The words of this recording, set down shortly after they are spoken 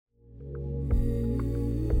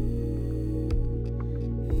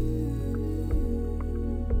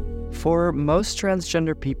For most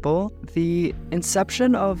transgender people, the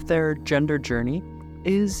inception of their gender journey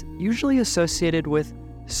is usually associated with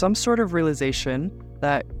some sort of realization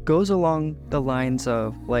that goes along the lines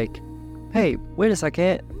of like, hey, wait a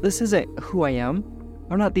second, this isn't who I am.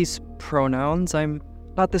 I'm not these pronouns. I'm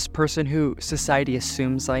not this person who society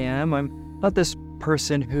assumes I am. I'm not this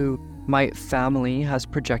person who my family has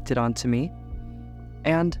projected onto me.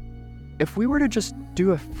 And if we were to just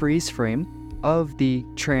do a freeze frame of the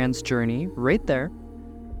trans journey right there,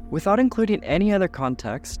 without including any other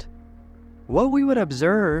context, what we would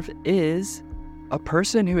observe is a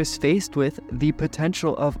person who is faced with the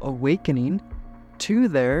potential of awakening to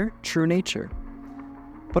their true nature.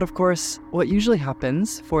 But of course, what usually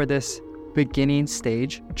happens for this beginning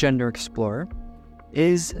stage gender explorer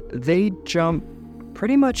is they jump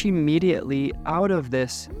pretty much immediately out of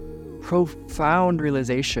this profound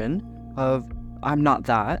realization of I'm not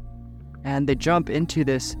that, and they jump into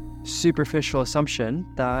this superficial assumption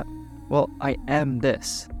that, well, I am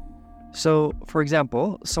this. So, for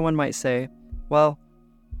example, someone might say, well,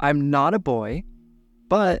 I'm not a boy,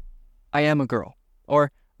 but I am a girl.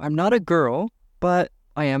 Or I'm not a girl, but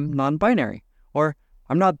I am non-binary. Or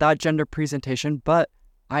I'm not that gender presentation, but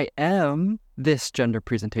I am this gender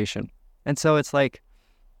presentation. And so it's like,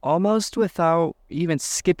 almost without even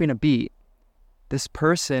skipping a beat, this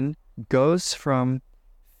person goes from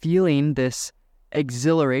feeling this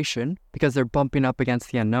exhilaration because they're bumping up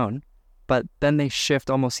against the unknown, but then they shift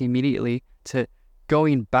almost immediately to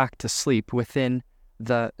going back to sleep within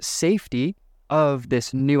the safety of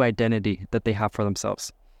this new identity that they have for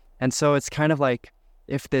themselves. And so it's kind of like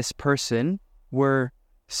if this person were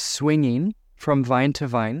swinging from vine to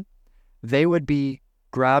vine, they would be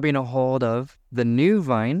grabbing a hold of the new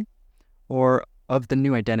vine or of the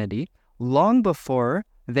new identity long before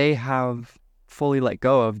they have fully let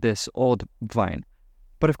go of this old vine.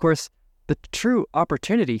 But of course, the true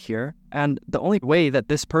opportunity here, and the only way that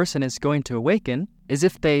this person is going to awaken, is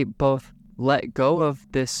if they both let go of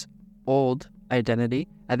this old identity,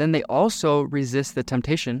 and then they also resist the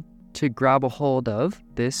temptation to grab a hold of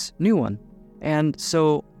this new one. And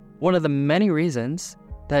so one of the many reasons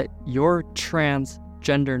that your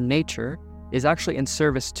transgender nature is actually in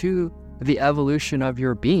service to the evolution of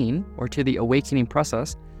your being or to the awakening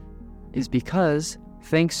process is because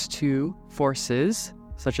thanks to forces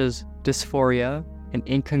such as dysphoria and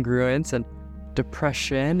incongruence and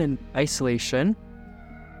depression and isolation,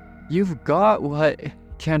 you've got what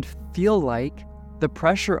can feel like the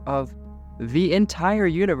pressure of the entire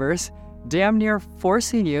universe damn near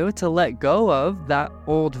forcing you to let go of that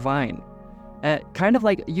old vine. Kind of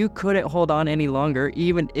like you couldn't hold on any longer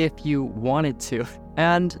even if you wanted to.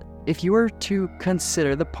 And if you were to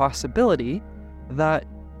consider the possibility that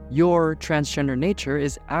your transgender nature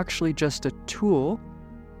is actually just a tool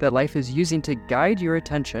that life is using to guide your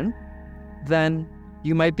attention, then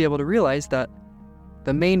you might be able to realize that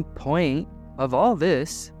the main point of all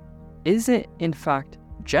this isn't in fact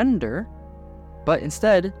gender, but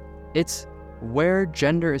instead it's where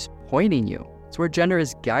gender is pointing you. It's where gender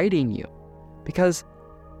is guiding you. Because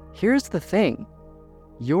here's the thing,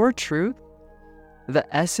 your truth, the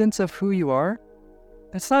essence of who you are,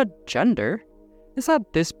 that's not gender. It's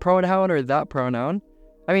not this pronoun or that pronoun.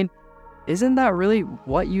 I mean, isn't that really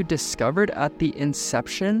what you discovered at the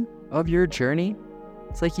inception of your journey?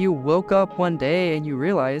 It's like you woke up one day and you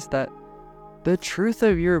realized that the truth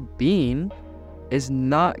of your being is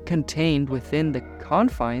not contained within the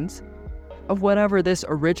confines of whatever this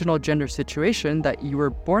original gender situation that you were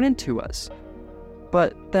born into was.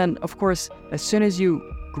 But then, of course, as soon as you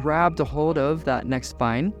grabbed a hold of that next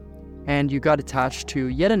vine and you got attached to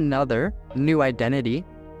yet another new identity,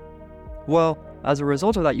 well, as a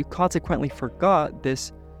result of that, you consequently forgot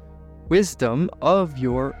this wisdom of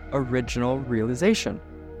your original realization,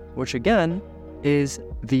 which again is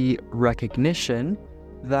the recognition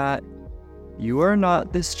that you are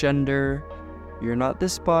not this gender, you're not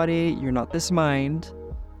this body, you're not this mind,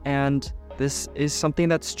 and this is something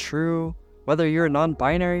that's true whether you're a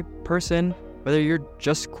non-binary person, whether you're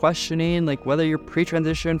just questioning, like whether you're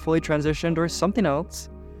pre-transition, fully transitioned, or something else.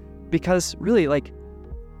 Because really, like,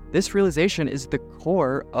 this realization is the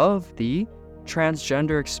core of the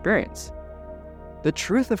transgender experience. The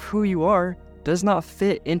truth of who you are does not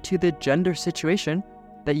fit into the gender situation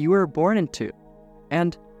that you were born into.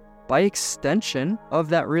 And by extension of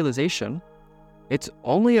that realization, it's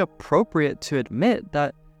only appropriate to admit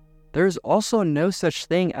that there's also no such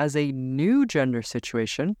thing as a new gender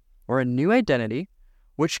situation or a new identity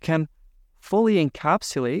which can fully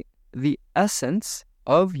encapsulate the essence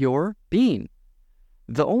of your being.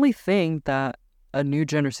 The only thing that a new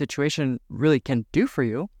gender situation really can do for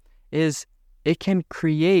you is it can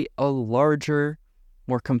create a larger,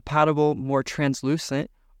 more compatible, more translucent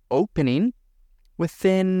opening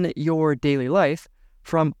within your daily life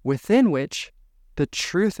from within which the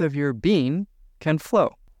truth of your being can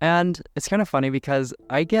flow. And it's kind of funny because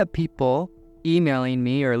I get people emailing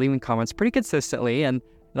me or leaving comments pretty consistently, and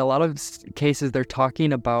in a lot of cases they're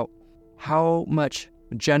talking about how much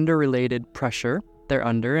gender-related pressure they're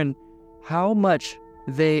under and how much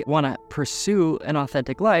they want to pursue an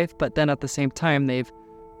authentic life, but then at the same time they've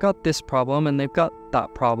got this problem and they've got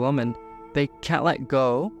that problem and they can't let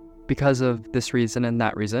go because of this reason and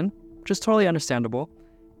that reason, which is totally understandable.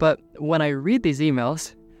 But when I read these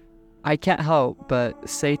emails, I can't help but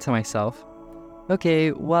say to myself,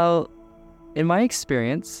 okay, well, in my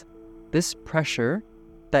experience, this pressure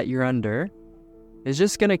that you're under is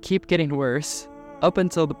just going to keep getting worse up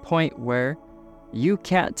until the point where you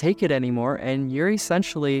can't take it anymore and you're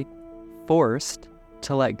essentially forced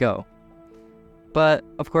to let go. But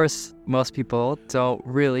of course, most people don't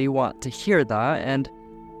really want to hear that, and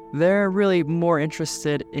they're really more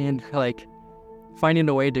interested in finding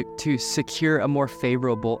a way to secure a more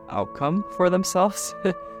favorable outcome for themselves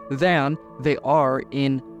than they are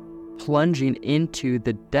in plunging into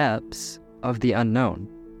the depths of the unknown,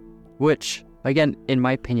 which, again, in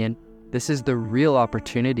my opinion, this is the real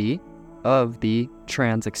opportunity of the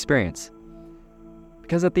trans experience.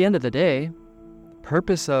 Because at the end of the day, the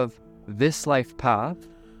purpose of this life path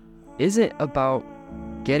isn't about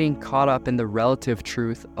getting caught up in the relative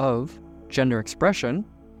truth of gender expression.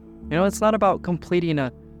 It's not about completing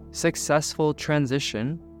a successful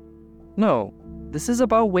transition. No, this is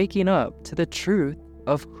about waking up to the truth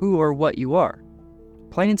of who or what you are.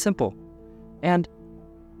 Plain and simple. And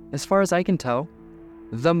as far as I can tell,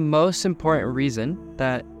 the most important reason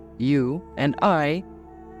that you and I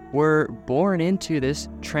were born into this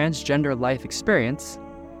transgender life experience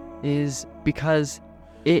is because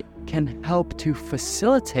it can help to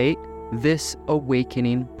facilitate this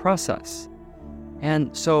awakening process.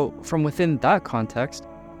 And so from within that context,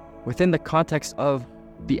 within the context of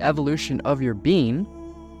the evolution of your being,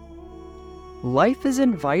 life is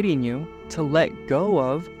inviting you to let go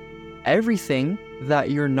of everything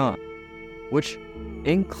that you're not, which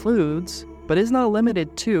includes, but is not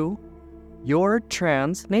limited to, your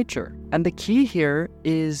trans nature. And the key here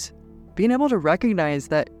is being able to recognize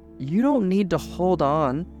that you don't need to hold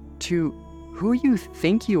on to who you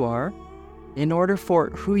think you are in order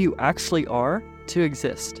for who you actually are to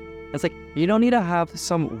exist. It's like you don't need to have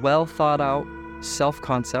some well thought out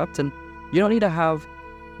self-concept, and you don't need to have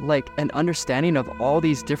an understanding of all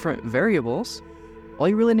these different variables. All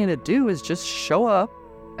you really need to do is just show up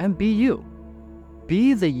and be you.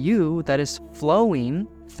 Be the you that is flowing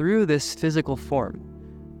through this physical form.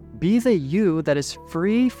 Be the you that is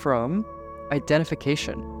free from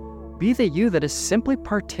identification. Be the you that is simply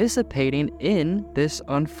participating in this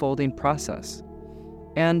unfolding process.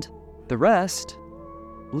 And the rest,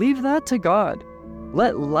 leave that to God.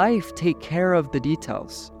 Let life take care of the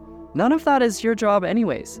details. None of that is your job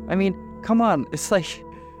anyways. I mean, come on. It's like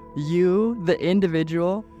you, the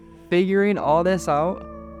individual, figuring all this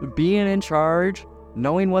out, being in charge,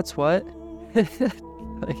 knowing what's what.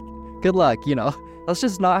 Good luck, That's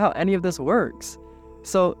just not how any of this works.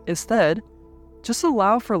 So instead, just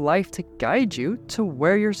allow for life to guide you to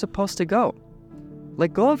where you're supposed to go.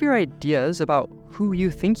 Let go of your ideas about who you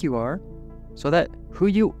think you are so that who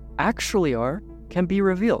you actually are can be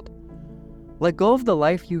revealed. Let go of the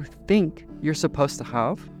life you think you're supposed to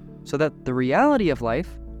have so that the reality of life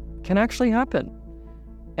can actually happen.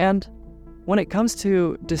 And when it comes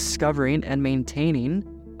to discovering and maintaining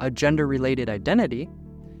a gender-related identity,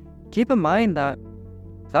 keep in mind that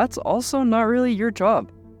that's also not really your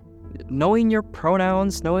job. Knowing your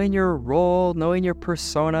pronouns, knowing your role, knowing your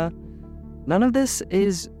persona, none of this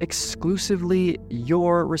is exclusively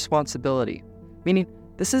your responsibility. Meaning,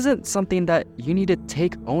 this isn't something that you need to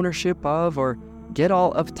take ownership of or get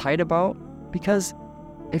all uptight about, because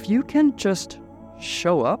if you can just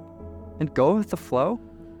show up and go with the flow,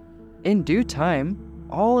 in due time,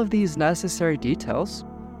 all of these necessary details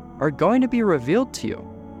are going to be revealed to you.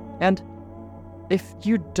 And if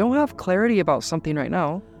you don't have clarity about something right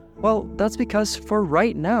now, well, that's because for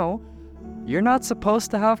right now, you're not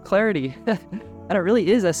supposed to have clarity. And it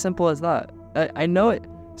really is as simple as that. I know it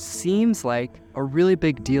seems like a really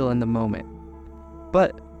big deal in the moment.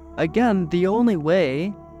 But again, the only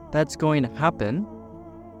way that's going to happen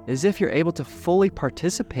is if you're able to fully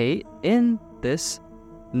participate in this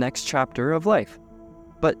next chapter of life.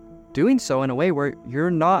 But doing so in a way where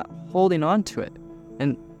you're not holding on to it,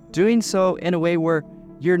 and doing so in a way where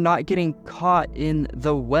you're not getting caught in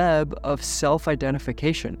the web of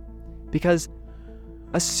self-identification. Because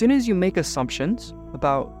as soon as you make assumptions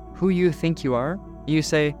about who you think you are, you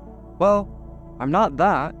say, well, I'm not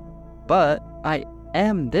that, but I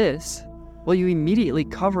am this. Well, you immediately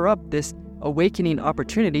cover up this awakening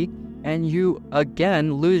opportunity, and you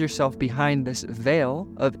again lose yourself behind this veil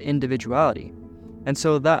of individuality. And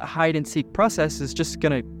so that hide and seek process is just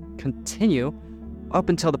going to continue up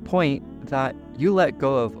until the point that you let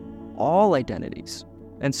go of all identities.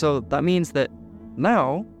 And so that means that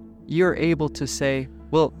now you're able to say,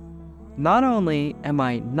 well, not only am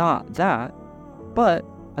I not that, but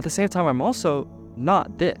at the same time, I'm also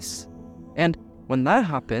not this. And when that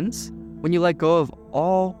happens, when you let go of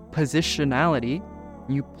all positionality,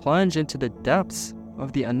 you plunge into the depths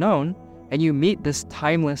of the unknown, and you meet this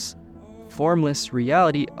timeless, formless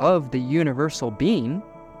reality of the universal being,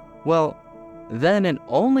 well, then and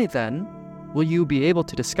only then will you be able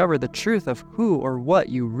to discover the truth of who or what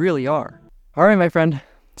you really are. All right, my friend,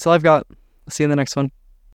 that's all I've got. See you in the next one.